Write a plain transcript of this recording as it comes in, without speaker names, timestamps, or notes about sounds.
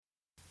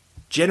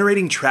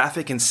Generating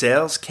traffic and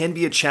sales can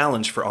be a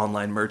challenge for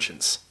online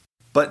merchants.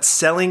 But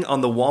selling on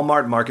the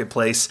Walmart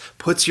Marketplace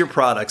puts your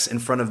products in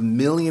front of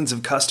millions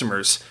of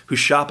customers who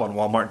shop on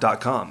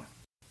Walmart.com.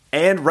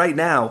 And right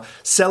now,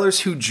 sellers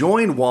who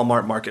join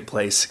Walmart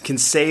Marketplace can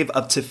save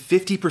up to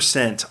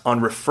 50% on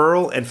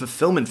referral and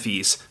fulfillment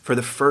fees for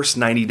the first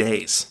 90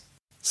 days.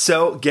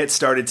 So get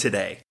started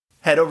today.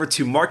 Head over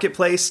to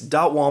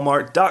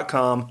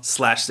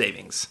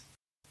marketplace.walmart.com/savings.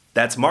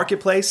 That's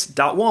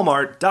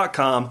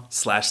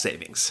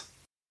marketplace.walmart.com/savings.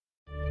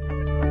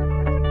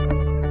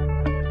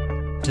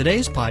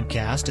 Today's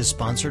podcast is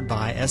sponsored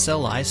by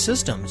SLI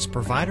Systems,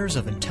 providers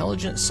of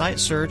intelligent site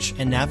search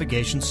and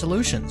navigation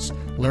solutions.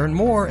 Learn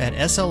more at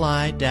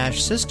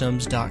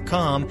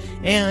sli-systems.com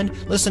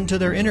and listen to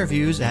their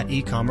interviews at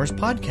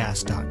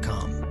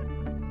ecommercepodcast.com.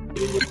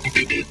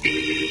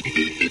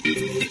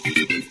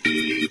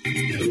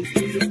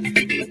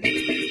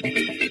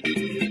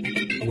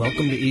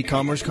 Welcome to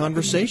E-Commerce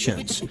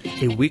Conversations,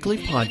 a weekly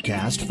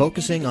podcast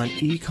focusing on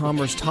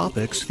e-commerce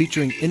topics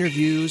featuring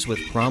interviews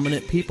with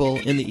prominent people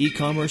in the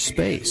e-commerce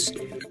space.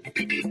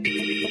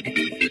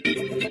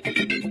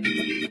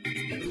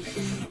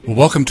 Well,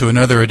 welcome to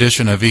another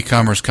edition of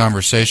E-Commerce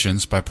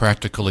Conversations by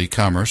Practical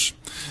E-Commerce.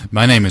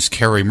 My name is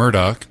Kerry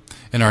Murdoch,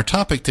 and our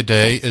topic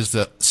today is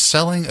the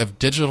selling of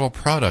digital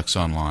products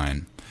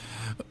online.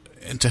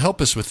 And to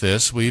help us with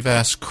this, we've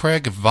asked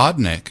Craig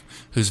Vodnick,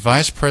 who's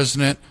Vice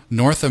President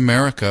North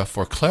America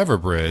for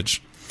Cleverbridge,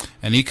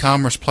 an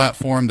e-commerce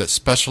platform that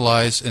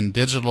specializes in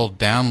digital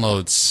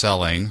download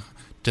selling,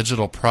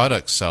 digital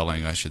product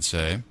selling, I should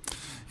say.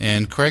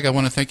 And Craig, I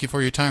want to thank you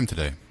for your time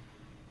today.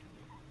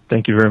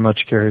 Thank you very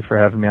much, Kerry, for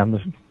having me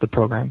on the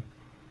program.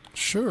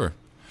 Sure.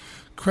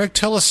 Craig,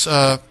 tell us,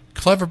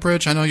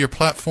 Cleverbridge, I know your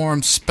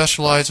platform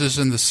specializes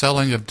in the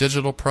selling of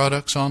digital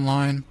products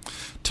online.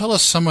 Tell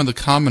us some of the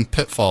common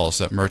pitfalls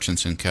that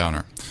merchants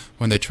encounter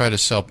when they try to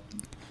sell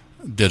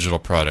digital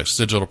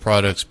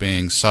products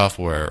being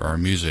software or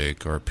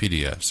music or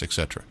PDFs,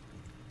 etc.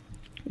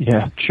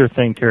 Yeah, sure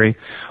thing, Kerry.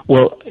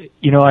 Well,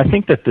 I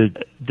think that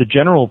the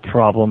general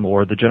problem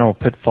or the general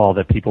pitfall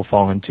that people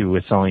fall into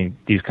with selling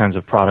these kinds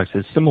of products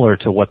is similar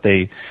to what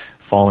they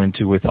fall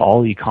into with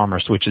all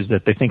e-commerce, which is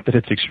that they think that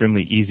it's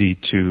extremely easy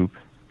to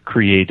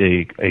create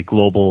a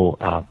global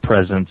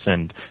presence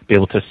and be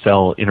able to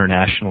sell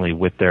internationally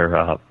with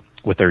their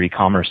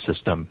e-commerce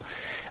system.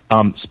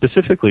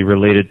 Specifically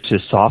related to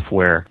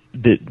software,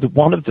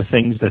 one of the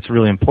things that's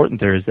really important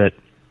there is that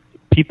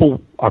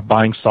people are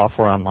buying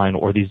software online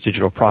or these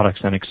digital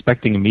products and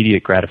expecting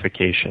immediate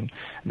gratification.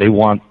 They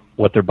want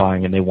what they're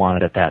buying and they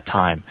want it at that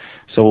time.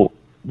 So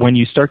when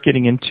you start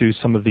getting into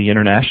some of the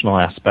international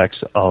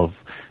aspects of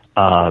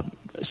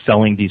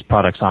selling these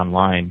products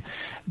online,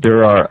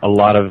 there are a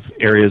lot of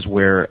areas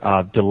where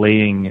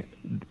delaying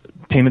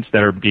payments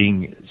that are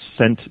being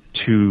sent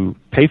to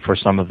pay for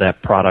some of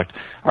that product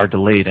are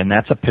delayed, and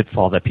that's a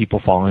pitfall that people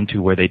fall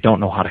into where they don't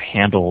know how to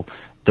handle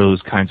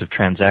those kinds of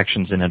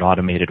transactions in an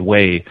automated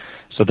way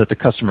so that the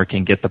customer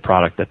can get the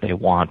product that they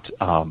want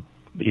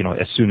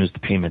as soon as the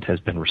payment has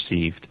been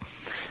received.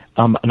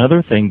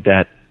 Another thing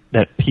that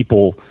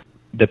people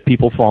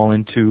fall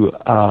into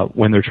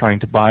when they're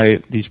trying to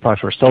buy these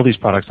products or sell these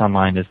products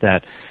online is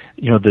that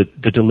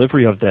the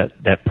delivery of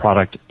that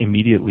product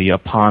immediately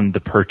upon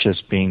the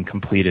purchase being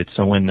completed.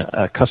 So when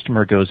a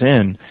customer goes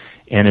in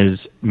and is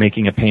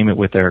making a payment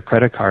with their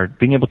credit card,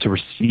 being able to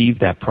receive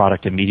that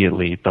product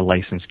immediately, the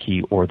license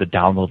key or the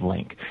download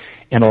link.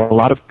 And a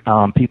lot of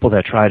people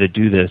that try to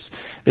do this,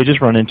 they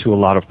just run into a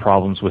lot of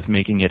problems with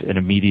making it an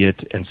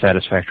immediate and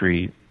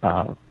satisfactory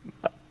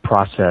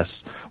process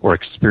or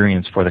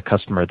experience for the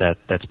customer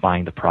that's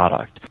buying the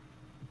product.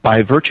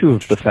 By virtue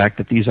of the fact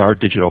that these are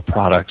digital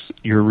products,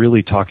 you're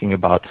really talking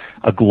about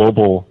a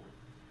global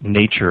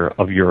nature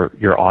of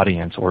your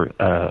audience or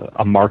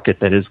a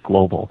market that is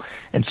global.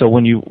 And so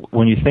when you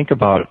think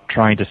about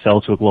trying to sell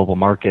to a global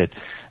market,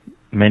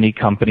 many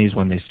companies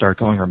when they start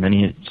going, or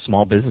many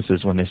small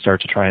businesses when they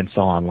start to try and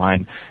sell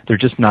online, they're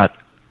just not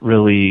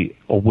really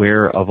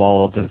aware of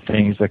all of the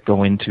things that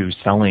go into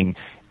selling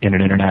in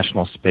an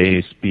international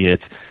space, be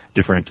it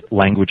different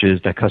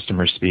languages that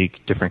customers speak,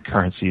 different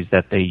currencies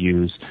that they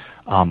use,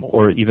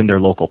 or even their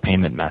local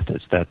payment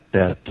methods that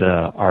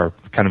are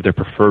kind of their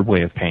preferred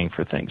way of paying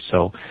for things.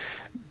 So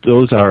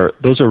those are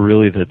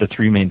really the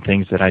three main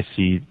things that I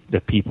see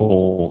that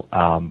people,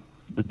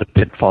 the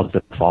pitfalls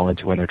that fall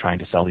into when they're trying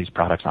to sell these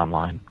products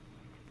online.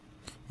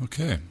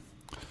 Okay.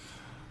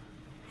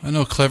 I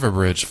know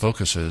Cleverbridge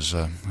focuses,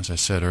 as I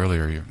said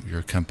earlier,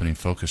 your company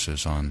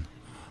focuses on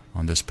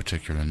this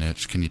particular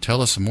niche. Can you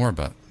tell us some more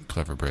about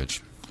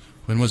Cleverbridge?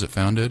 When was it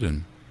founded?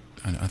 And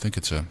I think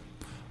it's a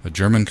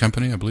German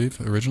company, I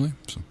believe, originally.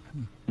 So.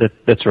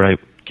 That's right,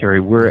 Kerry.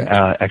 We're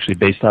actually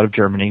based out of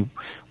Germany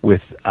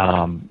with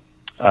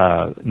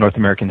North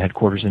American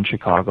headquarters in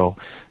Chicago.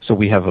 So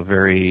we have a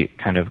very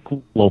kind of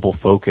global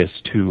focus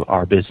to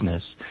our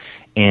business.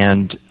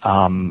 And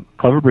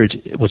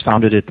Cleverbridge was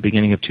founded at the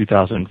beginning of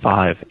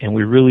 2005, and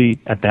we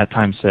really at that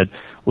time said,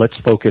 let's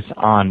focus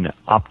on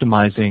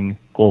optimizing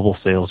global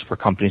sales for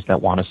companies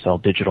that want to sell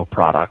digital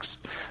products.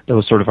 That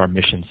was sort of our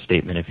mission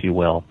statement, if you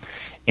will.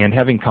 And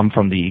having come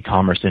from the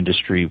e-commerce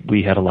industry,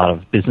 we had a lot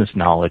of business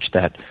knowledge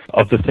that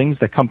of the things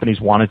that companies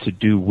wanted to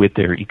do with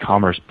their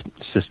e-commerce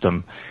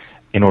system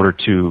in order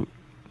to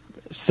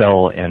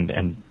sell and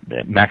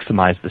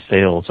maximize the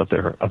sales of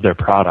their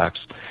products.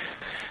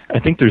 I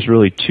think there's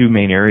really two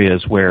main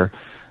areas where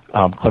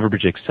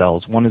Cleverbridge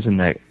excels. One is in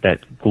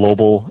that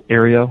global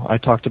area I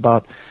talked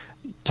about,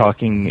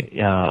 talking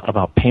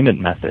about payment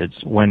methods.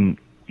 When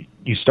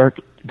you start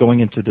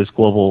going into this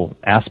global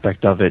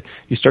aspect of it,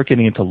 you start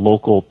getting into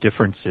local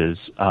differences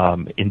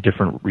in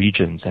different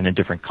regions and in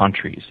different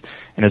countries.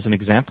 And as an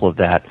example of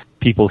that,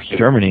 people in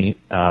Germany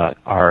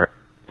are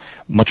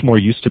much more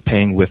used to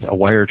paying with a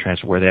wire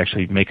transfer, where they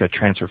actually make a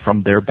transfer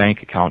from their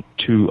bank account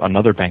to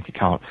another bank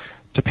account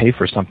to pay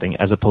for something,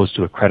 as opposed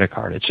to a credit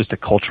card. It's just a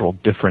cultural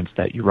difference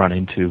that you run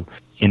into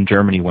in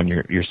Germany when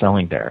you're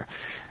selling there.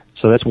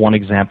 So that's one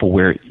example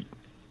where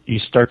you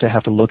start to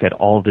have to look at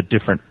all the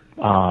different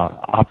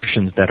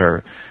options that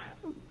are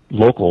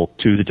local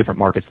to the different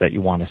markets that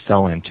you want to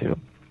sell into.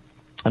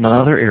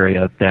 Another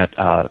area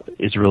that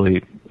is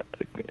really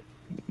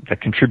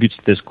that contributes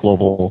to this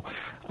global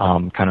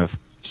kind of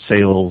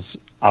sales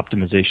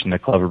optimization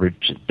that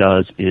Cleverbridge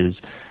does is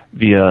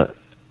via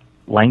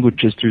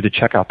languages through the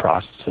checkout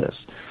process.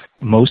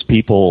 Most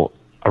people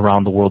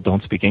around the world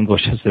don't speak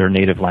English as their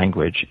native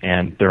language,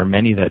 and there are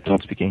many that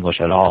don't speak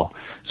English at all.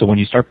 So when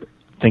you start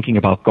thinking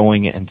about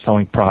going and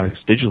selling products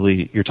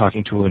digitally, you're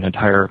talking to an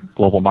entire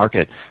global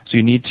market. So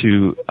you need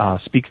to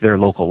speak their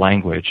local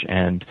language,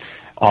 and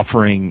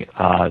offering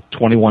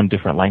 21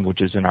 different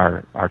languages in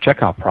our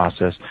checkout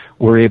process,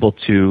 we're able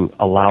to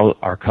allow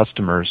our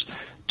customers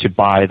to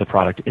buy the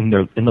product in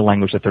the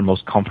language that they're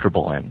most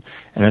comfortable in.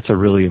 And that's a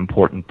really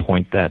important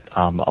point that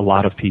a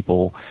lot of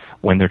people,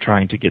 when they're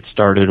trying to get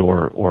started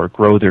or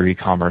grow their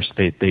e-commerce,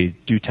 they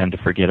do tend to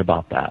forget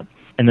about that.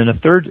 And then a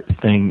third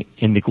thing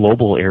in the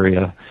global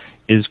area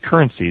is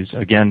currencies.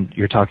 Again,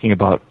 you're talking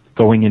about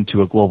going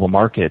into a global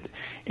market,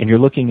 and you're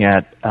looking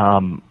at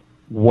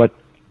what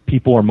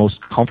people are most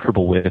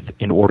comfortable with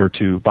in order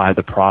to buy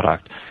the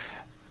product.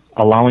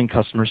 Allowing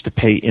customers to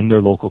pay in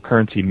their local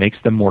currency makes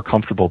them more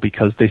comfortable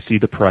because they see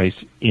the price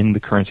in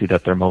the currency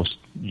that they're most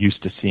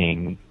used to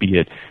seeing, be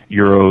it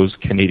euros,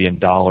 Canadian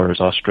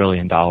dollars,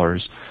 Australian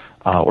dollars,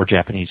 or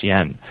Japanese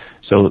yen.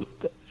 So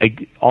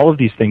all of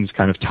these things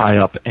kind of tie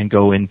up and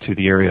go into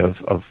the area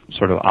of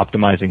sort of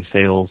optimizing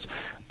sales,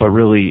 but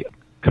really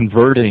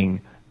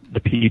converting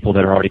the people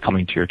that are already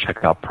coming to your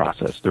checkout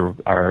process. There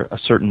are a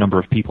certain number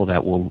of people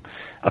that will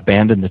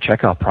abandon the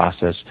checkout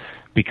process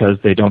because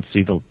they don't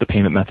see the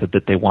payment method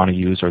that they want to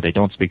use, or they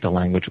don't speak the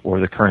language,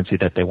 or the currency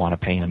that they want to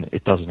pay in.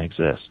 It doesn't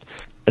exist.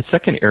 A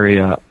second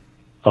area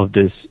of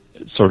this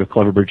sort of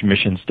Cleverbridge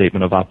mission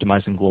statement of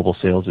optimizing global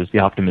sales is the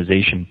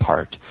optimization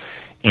part.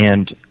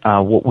 And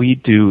what we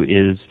do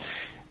is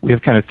we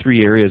have kind of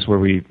three areas where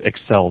we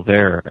excel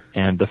there.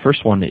 And the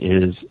first one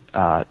is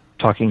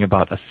talking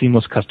about a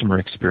seamless customer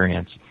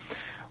experience.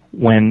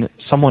 When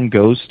someone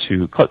goes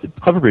to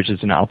Cleverbridge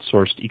is an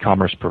outsourced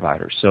e-commerce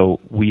provider, so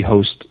we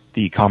host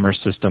the e-commerce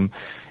system,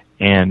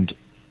 and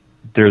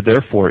there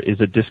therefore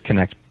is a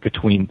disconnect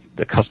between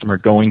the customer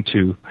going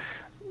to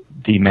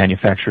the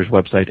manufacturer's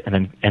website and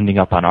then ending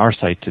up on our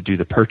site to do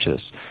the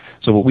purchase.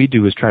 So what we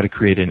do is try to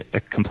create a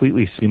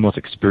completely seamless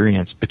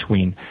experience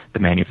between the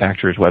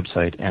manufacturer's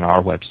website and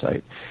our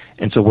website.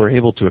 And so we're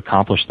able to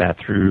accomplish that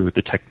through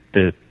the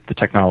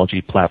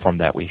technology platform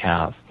that we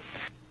have.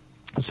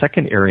 The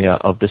second area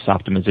of this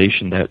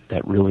optimization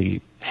that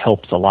really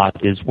helps a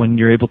lot is when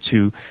you're able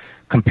to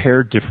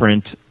compare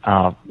different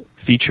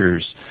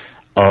features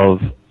of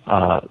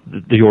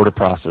the order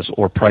process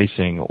or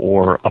pricing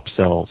or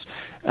upsells.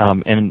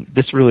 And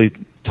this really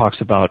talks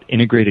about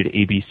integrated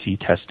ABC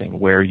testing,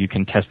 where you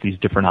can test these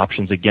different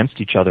options against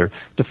each other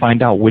to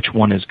find out which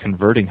one is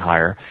converting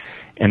higher.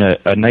 And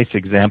a nice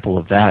example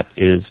of that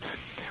is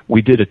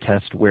we did a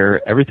test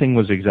where everything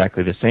was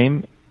exactly the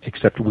same,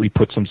 except we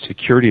put some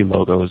security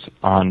logos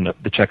on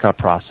the checkout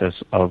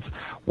process of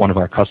one of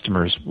our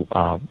customers'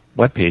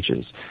 web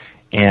pages.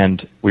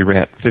 And we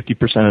ran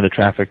 50% of the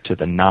traffic to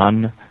the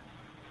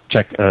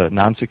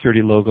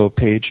non-security logo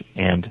page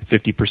and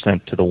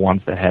 50% to the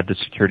ones that had the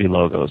security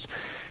logos.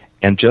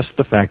 And just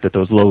the fact that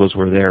those logos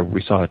were there,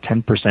 we saw a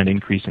 10%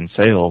 increase in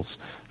sales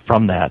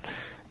from that,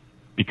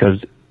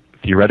 because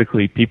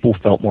theoretically people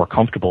felt more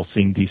comfortable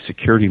seeing these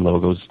security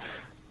logos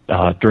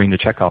during the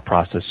checkout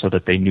process, so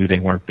that they knew they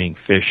weren't being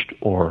phished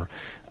or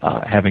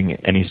having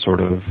any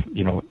sort of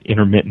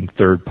intermittent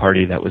third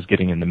party that was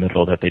getting in the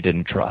middle that they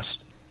didn't trust.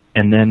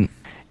 And then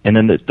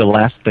the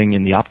last thing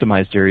in the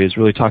optimized area is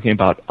really talking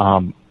about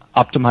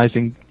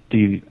optimizing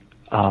the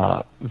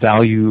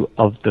value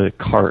of the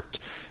cart.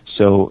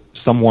 So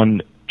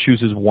someone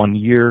chooses 1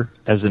 year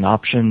as an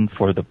option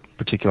for the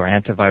particular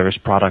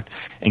antivirus product,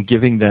 and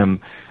giving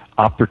them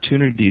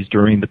opportunities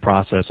during the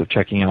process of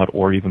checking out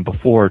or even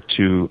before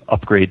to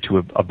upgrade to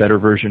a better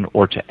version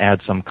or to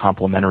add some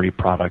complementary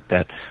product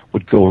that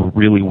would go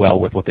really well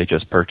with what they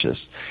just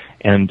purchased.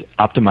 And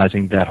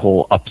optimizing that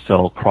whole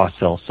upsell,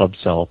 cross-sell,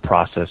 sub-sell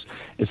process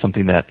is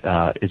something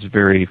that is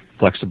very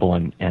flexible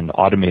and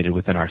automated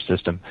within our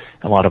system.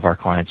 A lot of our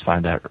clients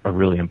find that a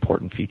really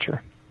important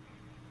feature.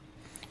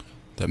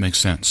 That makes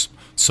sense.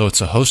 So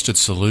it's a hosted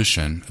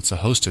solution. It's a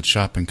hosted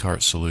shopping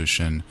cart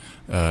solution,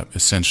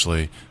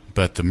 essentially,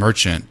 but the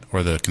merchant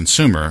or the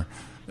consumer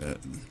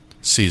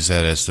sees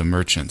that as the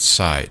merchant's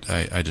site.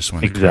 I just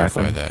want to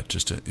clarify that.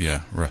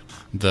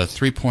 The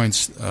 3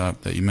 points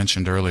that you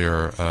mentioned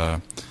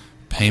earlier,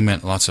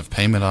 payment, lots of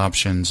payment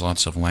options,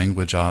 lots of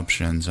language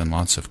options, and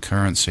lots of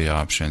currency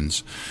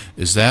options.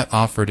 Is that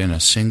offered in a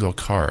single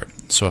cart?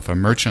 So if a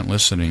merchant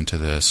listening to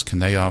this, can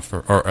they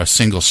offer, or a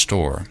single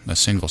store, a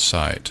single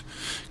site,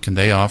 can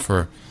they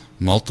offer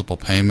multiple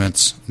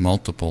payments,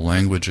 multiple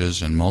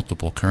languages, and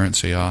multiple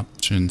currency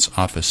options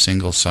off a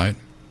single site?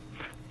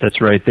 That's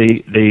right.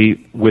 They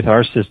with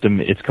our system,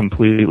 it's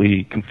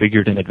completely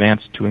configured in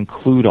advance to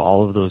include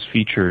all of those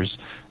features,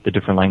 the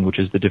different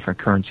languages, the different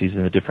currencies,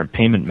 and the different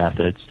payment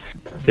methods.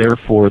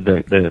 Therefore,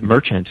 the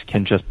merchant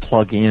can just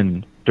plug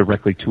in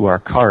directly to our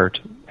cart,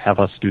 have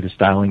us do the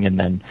styling, and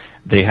then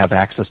they have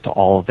access to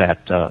all of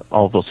that,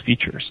 all of those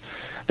features.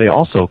 They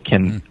also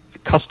can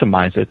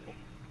customize it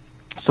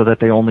so that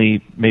they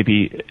only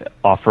maybe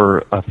offer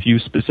a few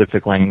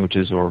specific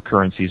languages or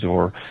currencies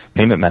or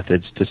payment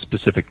methods to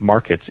specific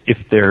markets if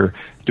they're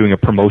doing a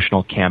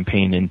promotional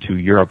campaign into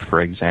Europe,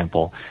 for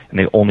example, and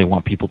they only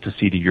want people to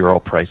see the euro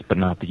price but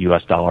not the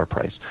US dollar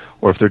price.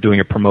 Or if they're doing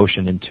a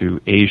promotion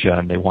into Asia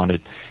and they want to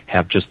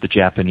have just the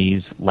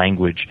Japanese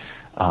language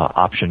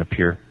option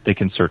appear, they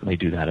can certainly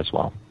do that as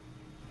well.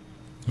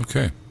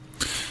 Okay.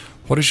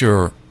 What is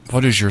your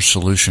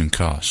solution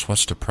cost?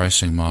 What's the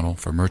pricing model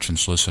for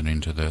merchants listening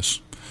to this?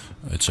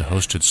 It's a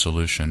hosted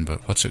solution,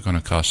 but what's it going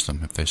to cost them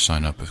if they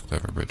sign up with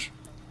Cleverbridge?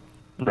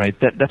 Right.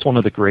 That's one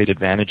of the great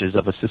advantages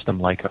of a system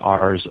like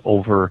ours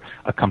over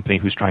a company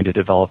who's trying to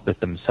develop it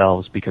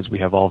themselves, because we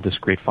have all this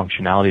great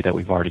functionality that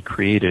we've already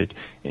created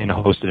in a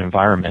hosted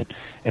environment.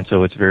 And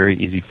so it's very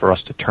easy for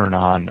us to turn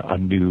on a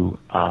new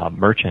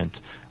merchant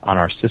on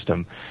our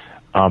system.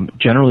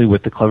 Generally,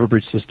 with the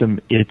Cleverbridge system,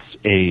 it's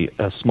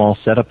a small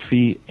setup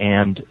fee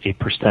and a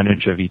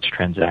percentage of each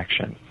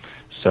transaction.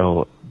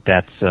 So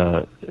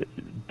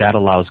that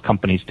allows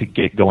companies to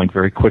get going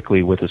very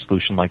quickly with a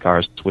solution like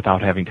ours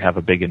without having to have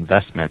a big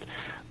investment.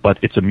 But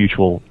it's a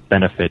mutual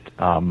benefit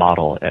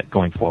model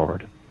going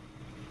forward.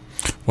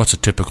 What's a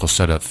typical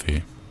setup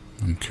fee?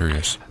 I'm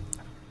curious.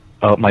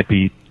 It might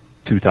be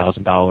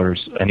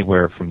 $2,000,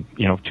 anywhere from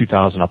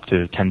 $2,000 up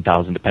to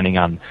 $10,000, depending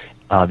on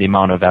the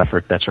amount of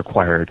effort that's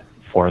required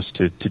for us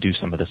to do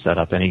some of the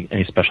setup, any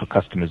special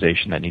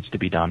customization that needs to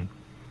be done.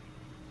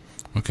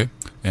 Okay,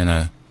 and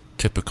a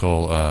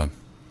typical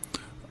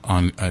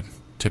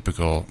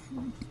typical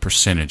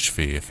percentage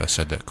fee, if I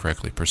said that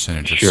correctly,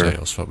 percentage of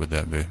sales, what would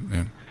that be?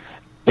 Yeah.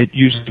 It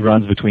usually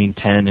runs between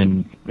 10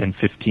 and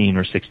 15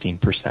 or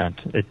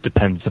 16%. It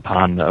depends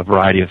upon a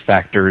variety of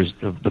factors,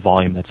 the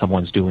volume that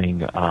someone's doing,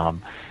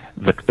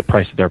 the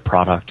price of their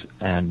product,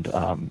 and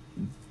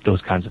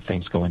those kinds of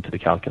things go into the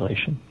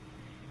calculation.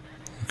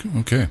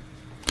 Okay.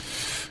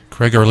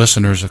 Craig, our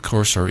listeners, of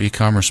course, are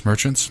e-commerce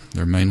merchants.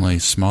 They're mainly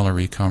smaller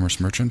e-commerce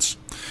merchants.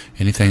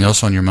 Anything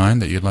else on your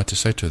mind that you'd like to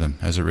say to them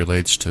as it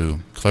relates to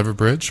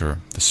Cleverbridge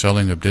or the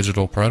selling of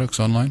digital products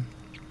online?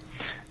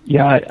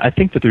 Yeah, I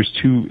think that there's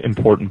two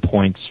important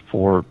points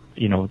for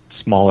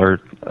smaller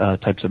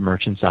types of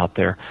merchants out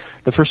there.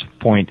 The first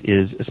point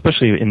is,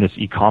 especially in this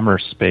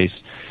e-commerce space,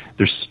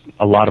 there's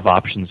a lot of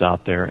options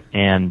out there,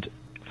 and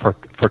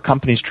for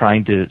companies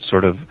trying to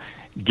sort of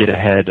get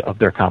ahead of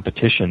their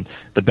competition,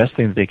 the best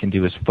thing that they can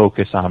do is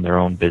focus on their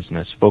own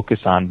business, focus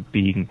on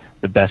being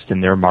the best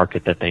in their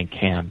market that they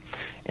can.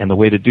 And the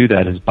way to do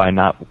that is by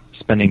not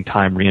spending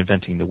time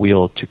reinventing the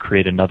wheel to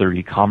create another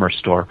e-commerce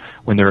store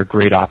when there are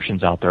great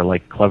options out there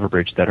like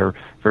Cleverbridge that are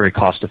very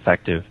cost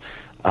effective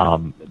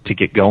to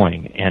get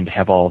going and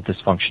have all of this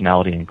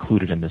functionality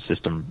included in the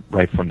system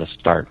right from the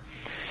start.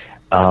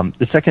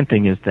 The second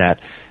thing is that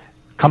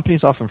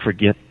companies often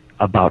forget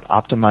about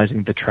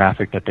optimizing the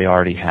traffic that they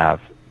already have.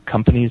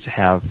 Companies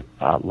have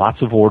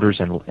lots of orders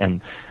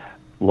and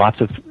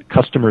lots of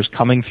customers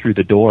coming through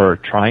the door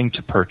trying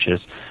to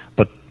purchase,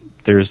 but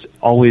there's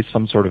always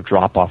some sort of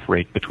drop-off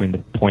rate between the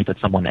point that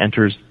someone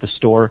enters the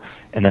store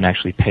and then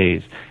actually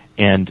pays.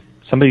 And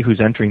somebody who's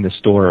entering the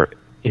store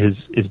is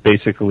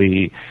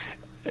basically,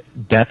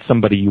 that's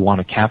somebody you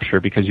want to capture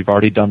because you've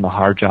already done the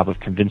hard job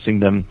of convincing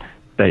them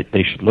that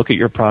they should look at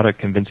your product,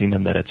 convincing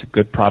them that it's a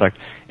good product,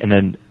 and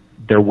then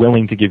they're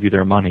willing to give you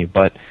their money,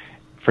 but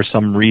for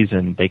some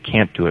reason they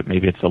can't do it.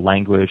 Maybe it's a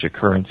language, a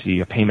currency,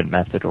 a payment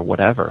method, or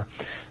whatever.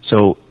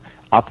 So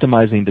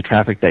optimizing the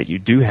traffic that you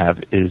do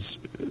have is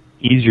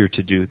easier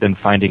to do than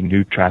finding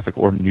new traffic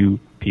or new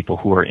people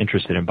who are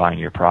interested in buying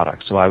your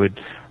product. So I would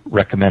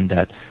recommend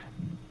that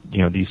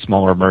these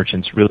smaller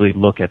merchants really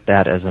look at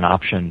that as an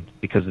option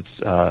because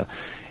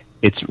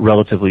it's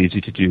relatively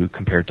easy to do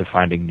compared to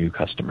finding new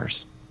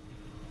customers.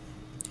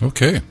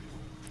 Okay.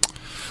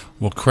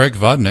 Well, Craig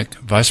Vodnik,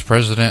 Vice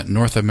President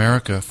North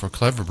America for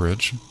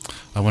Cleverbridge,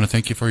 I want to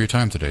thank you for your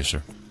time today,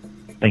 sir.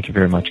 Thank you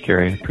very much,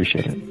 Gary. I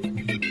appreciate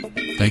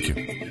it. Thank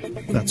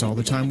you. That's all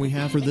the time we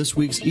have for this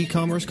week's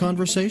e-commerce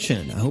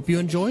conversation. I hope you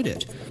enjoyed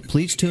it.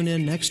 Please tune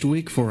in next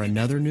week for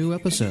another new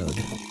episode.